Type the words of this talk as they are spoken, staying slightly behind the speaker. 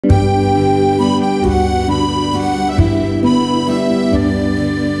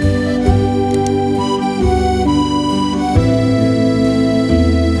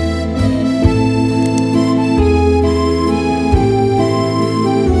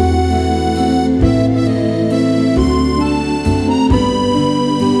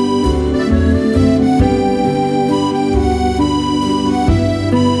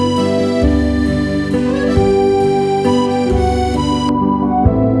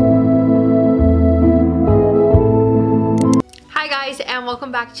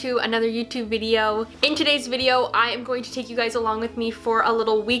back to another YouTube video. In today's video, I am going to take you guys along with me for a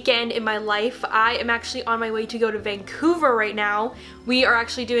little weekend in my life. I am actually on my way to go to Vancouver right now. We are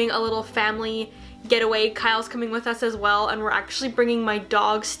actually doing a little family getaway. Kyle's coming with us as well, and we're actually bringing my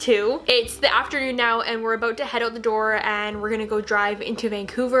dogs too. It's the afternoon now and we're about to head out the door and we're gonna go drive into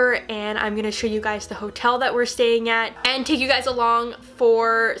Vancouver, and I'm gonna show you guys the hotel that we're staying at and take you guys along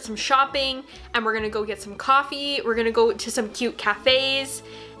for some shopping, and we're gonna go get some coffee. We're gonna go to some cute cafes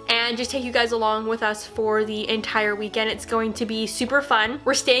and just take you guys along with us for the entire weekend. It's going to be super fun.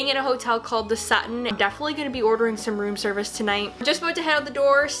 We're staying in a hotel called the Sutton. I'm definitely going to be ordering some room service tonight. We're just about to head out the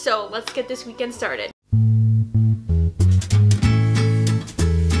door, so let's get this weekend started.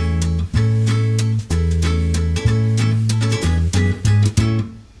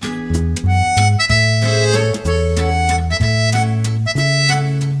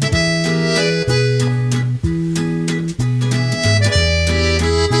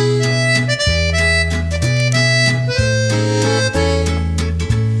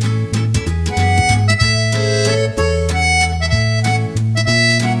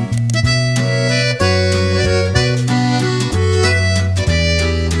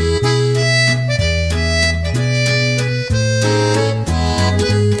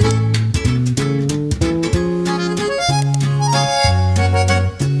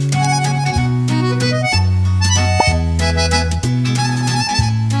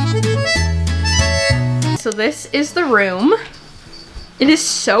 So this is the room. It is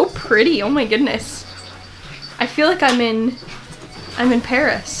so pretty. Oh my goodness. I feel like I'm in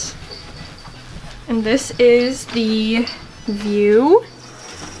Paris. And this is the view.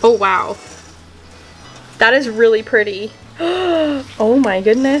 Oh wow. That is really pretty. Oh my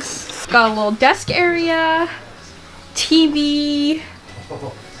goodness. Got a little desk area, TV.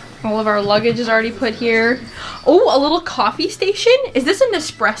 All of our luggage is already put here. Oh, a little coffee station? Is this an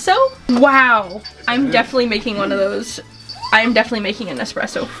espresso? Wow. I'm definitely making one of those. I am definitely making an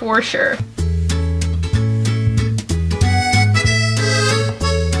espresso for sure.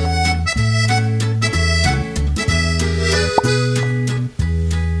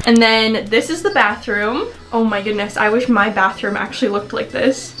 And then this is the bathroom. Oh my goodness, I wish my bathroom actually looked like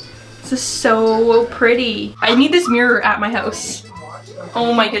this. This is so pretty. I need this mirror at my house.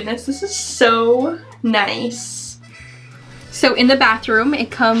 Oh my goodness, this is so nice. So in the bathroom,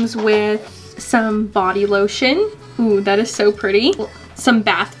 it comes with some body lotion. Ooh, that is so pretty. Some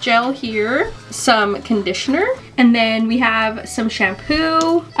bath gel here, some conditioner, and then we have some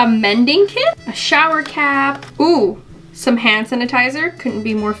shampoo, a mending kit, a shower cap, ooh, some hand sanitizer, couldn't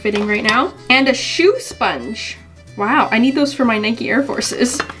be more fitting right now, and a shoe sponge. Wow, I need those for my Nike Air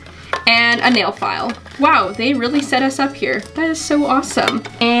Forces. And a nail file. Wow, they really set us up here. That is so awesome.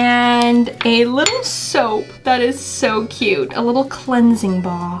 And a little soap that is so cute. A little cleansing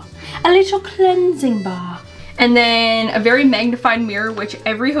bar. A little cleansing bar. And then a very magnified mirror, which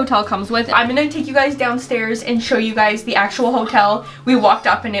every hotel comes with. I'm gonna take you guys downstairs and show you guys the actual hotel. We walked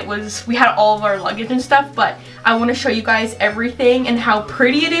up and we had all of our luggage and stuff, but I wanna show you guys everything and how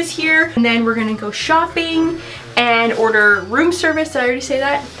pretty it is here. And then we're gonna go shopping and order room service. Did I already say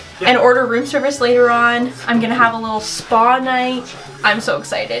that? And order room service later on. I'm gonna have a little spa night. I'm so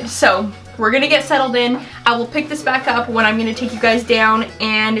excited. So we're gonna get settled in. I will pick this back up when I'm gonna take you guys down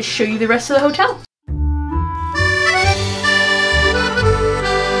and show you the rest of the hotel.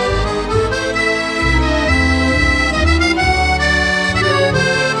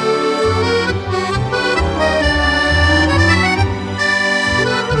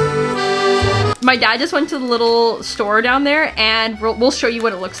 My dad just went to the little store down there, and we'll show you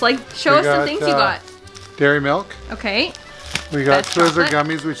what it looks like. Show us the things you got. Dairy milk. Okay. We got Twizzler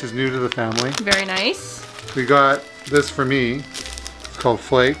gummies, which is new to the family. Very nice. We got this for me. It's called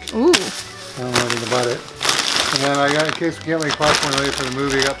Flake. Ooh. I don't know anything about it. And then I got, in case we can't make popcorn later for the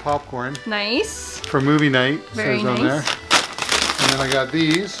movie, I got popcorn. Nice. For movie night. Very nice. On there. And then I got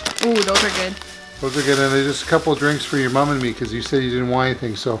these. Ooh, those are good. Those are good, and there's just a couple of drinks for your mom and me because you said you didn't want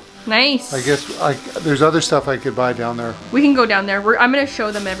anything, so. Nice. I guess there's other stuff I could buy down there. We can go down there. I'm gonna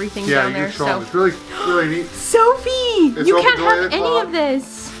show them everything down there. Yeah, you can show them. It's really, really neat. Sophie, you can't have any of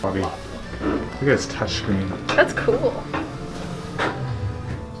this. Bobby, look at this touchscreen. That's cool.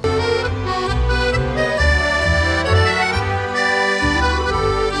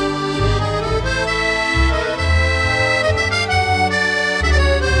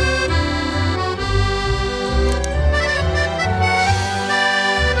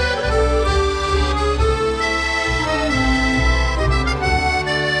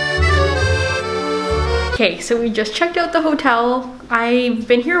 Okay, so we just checked out the hotel. I've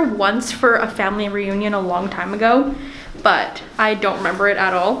been here once for a family reunion a long time ago, but I don't remember it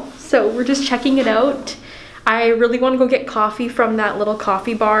at all. So we're just checking it out. I really want to go get coffee from that little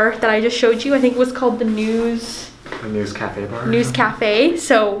coffee bar that I just showed you. I think it was called the News Cafe bar? News Cafe.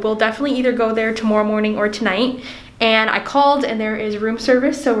 So we'll definitely either go there tomorrow morning or tonight. And I called and there is room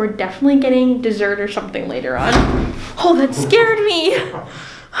service, so we're definitely getting dessert or something later on. Oh, that scared me.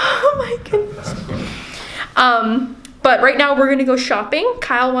 Oh my goodness. But right now we're gonna go shopping.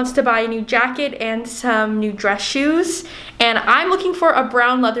 Kyle wants to buy a new jacket and some new dress shoes. And I'm looking for a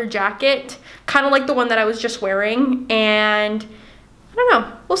brown leather jacket, kind of like the one that I was just wearing. And I don't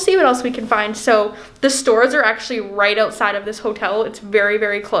know, we'll see what else we can find. So the stores are actually right outside of this hotel. It's very,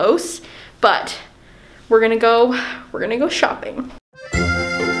 very close, but we're gonna go shopping.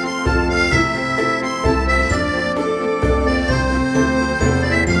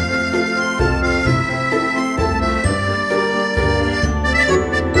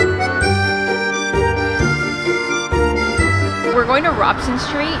 We're going to Robson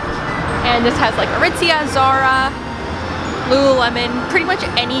Street, and this has like Aritzia, Zara, Lululemon, pretty much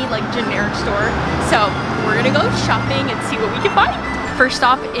any like generic store. So we're gonna go shopping and see what we can find. First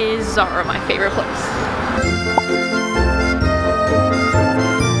stop is Zara, my favorite place.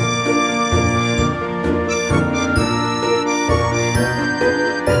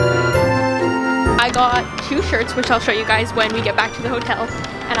 I got 2 shirts, which I'll show you guys when we get back to the hotel.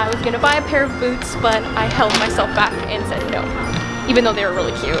 And I was gonna buy a pair of boots, but I held myself back and said no, even though they were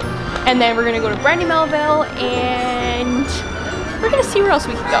really cute. And then we're gonna go to Brandy Melville, and we're gonna see where else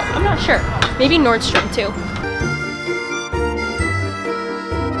we can go. I'm not sure. Maybe Nordstrom too.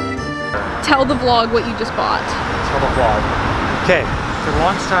 Tell the vlog what you just bought. Tell the vlog. Okay, for the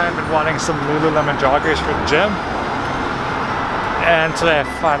longest time I've been wanting some Lululemon joggers for the gym. And today I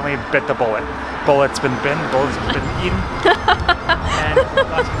finally bit the bullet. Bullet's been eaten. And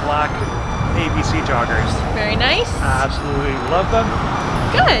got some black ABC joggers. Very nice. I absolutely love them.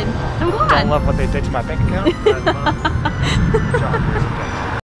 Good. I'm glad. Don't love what they did to my bank account, but I love joggers.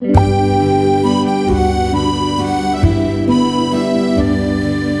 Okay.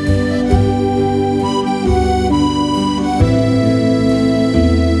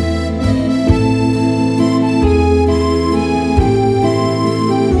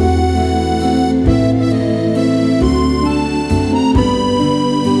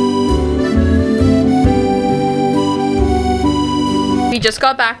 Just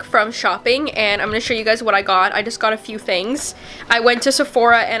got back from shopping, and I'm gonna show you guys what I got. I just got a few things. I went to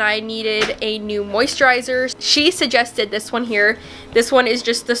Sephora and I needed a new moisturizer. She suggested this one here. This one is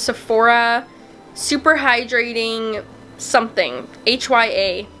just the Sephora Super Hydrating something,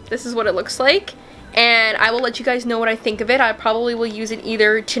 HYA. This is what it looks like, and I will let you guys know what I think of it. I probably will use it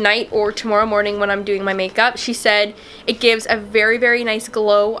either tonight or tomorrow morning when I'm doing my makeup. She said it gives a very, very nice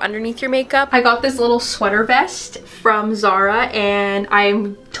glow underneath your makeup. I got this little sweater vest from Zara, and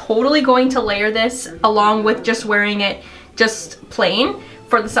I'm totally going to layer this along with just wearing it just plain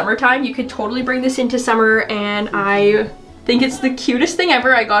for the summertime. You could totally bring this into summer, and I think it's the cutest thing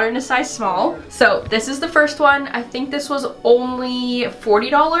ever. I got it in a size small. So this is the first one. I think this was only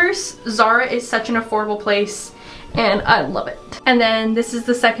 $40. Zara is such an affordable place, and I love it. And then this is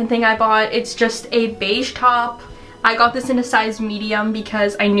the second thing I bought. It's just a beige top. I got this in a size medium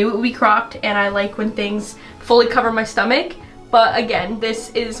because I knew it would be cropped, and I like when things fully cover my stomach. But again, this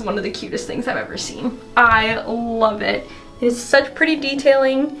is one of the cutest things I've ever seen. I love it. It's such pretty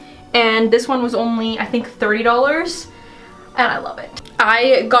detailing, and this one was only, I think, $30. And I love it.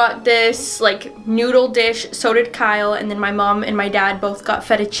 I got this like noodle dish, so did Kyle, and then my mom and my dad both got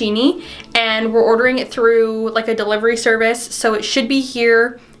fettuccine, and we're ordering it through like a delivery service, so it should be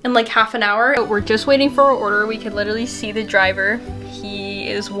here in like half an hour. But we're just waiting for our order. We could literally see the driver. He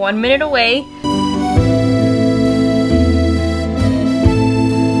is 1 minute away.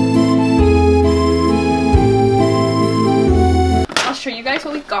 I'll show you guys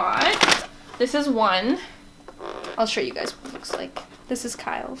what we got. This is one. I'll show you guys what it looks like. This is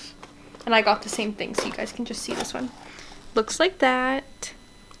Kyle's. And I got the same thing, so you guys can just see this one. Looks like that.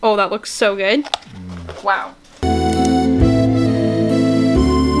 Oh, that looks so good. Wow.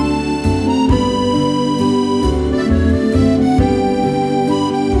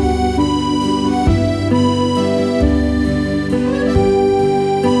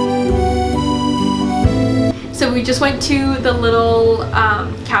 So we just went to the little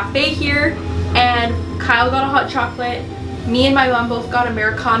cafe here, and Kyle got a hot chocolate, me and my mom both got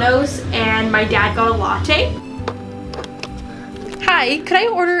Americanos, and my dad got a latte. Hi, could I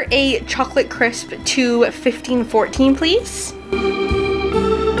order a chocolate crisp to 1514, please?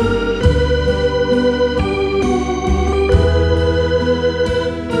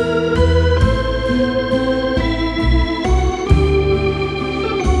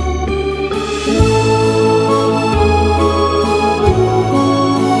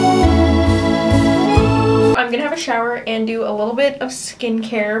 shower and do a little bit of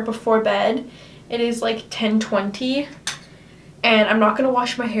skincare before bed. It is like 10:20 and I'm not gonna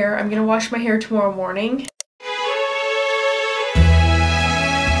wash my hair. I'm gonna wash my hair tomorrow morning.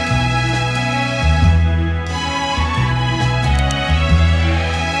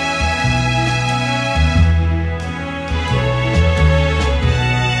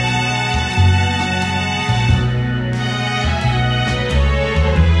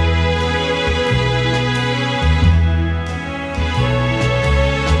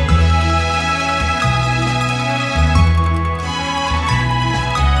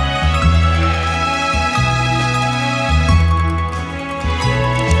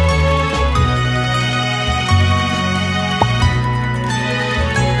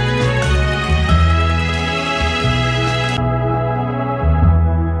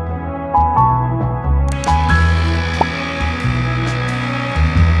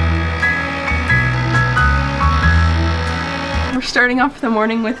 Starting off the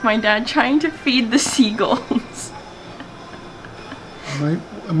morning with my dad trying to feed the seagulls. I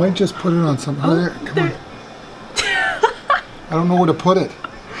might just put it on something. Oh, there, come on. I don't know where to put it.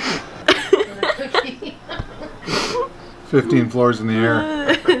 15 floors in the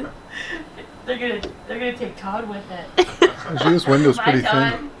air. They're gonna take Todd with it. Actually, this window's pretty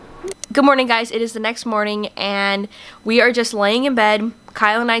thin. Good morning, guys. It is the next morning and we are just laying in bed.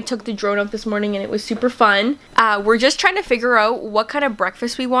 Kyle and I took the drone up this morning and it was super fun. We're just trying to figure out what kind of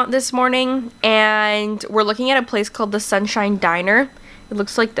breakfast we want this morning, and we're looking at a place called the Sunshine Diner. It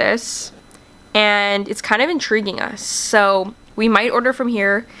looks like this and it's kind of intriguing us, so we might order from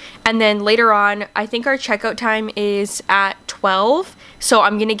here. And then later on, I think our checkout time is at 12, so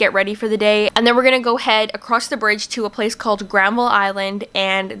I'm gonna get ready for the day, and then we're gonna go head across the bridge to a place called Granville Island,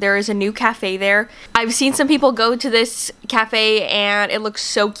 and there is a new cafe there. I've seen some people go to this cafe and it looks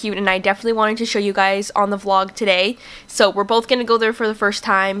so cute, and I definitely wanted to show you guys on the vlog today. So we're both gonna go there for the first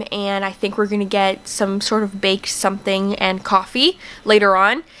time, and I think we're gonna get some sort of baked something and coffee later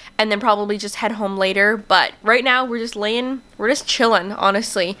on, and then probably just head home later. But right now we're just chilling,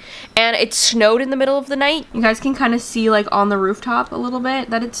 honestly. And it snowed in the middle of the night. You guys can kind of see like on the rooftop a little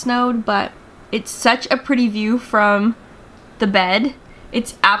bit that it snowed, but it's such a pretty view from the bed.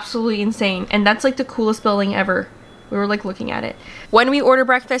 It's absolutely insane, and that's like the coolest building ever. We were like looking at it. When we order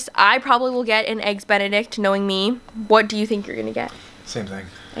breakfast, I probably will get an Eggs Benedict, knowing me. What do you think you're gonna get? Same thing.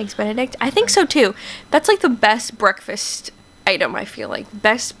 Eggs Benedict? I think so too. That's like the best breakfast item, I feel like.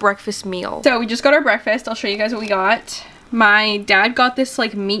 Best breakfast meal. So we just got our breakfast. I'll show you guys what we got. My dad got this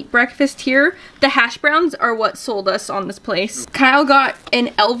like meat breakfast here. The hash browns are what sold us on this place. Kyle got an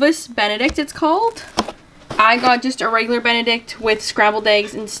Elvis Benedict, it's called. I got just a regular Benedict with scrambled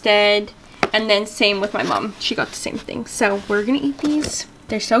eggs instead. And then same with my mom. She got the same thing. So we're gonna eat these.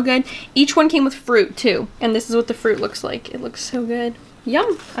 They're so good. Each one came with fruit too. And this is what the fruit looks like. It looks so good.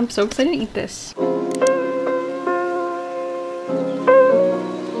 Yum. I'm so excited to eat this.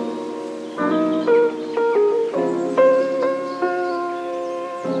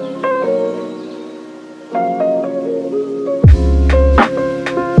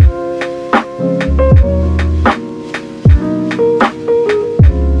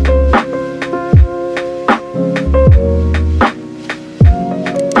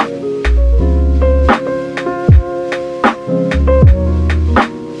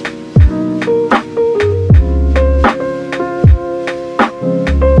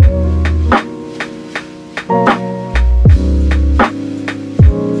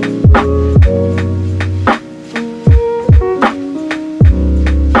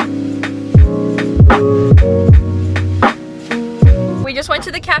 Went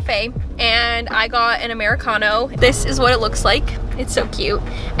to the cafe and I got an Americano. This is what it looks like. It's so cute.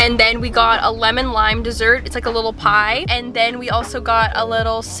 And then we got a lemon lime dessert. It's like a little pie. And then we also got a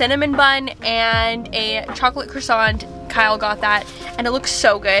little cinnamon bun and a chocolate croissant. Kyle got that and it looks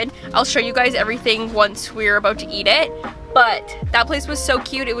so good. I'll show you guys everything once we're about to eat it. But that place was so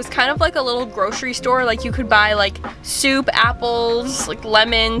cute. It was kind of like a little grocery store. Like you could buy like soup, apples, like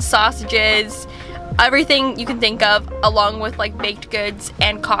lemons, sausages, everything you can think of, along with like baked goods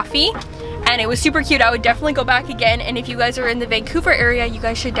and coffee. And it was super cute. I would definitely go back again, and if you guys are in the Vancouver area, you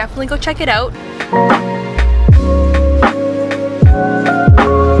guys should definitely go check it out.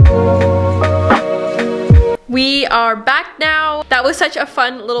 We are back now. That was such a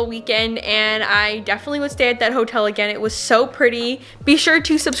fun little weekend, and I definitely would stay at that hotel again. It was so pretty. Be sure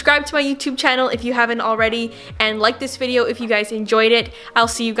to subscribe to my YouTube channel if you haven't already, and like this video if you guys enjoyed it. I'll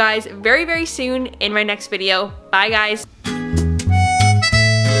see you guys very, very soon in my next video. Bye, guys.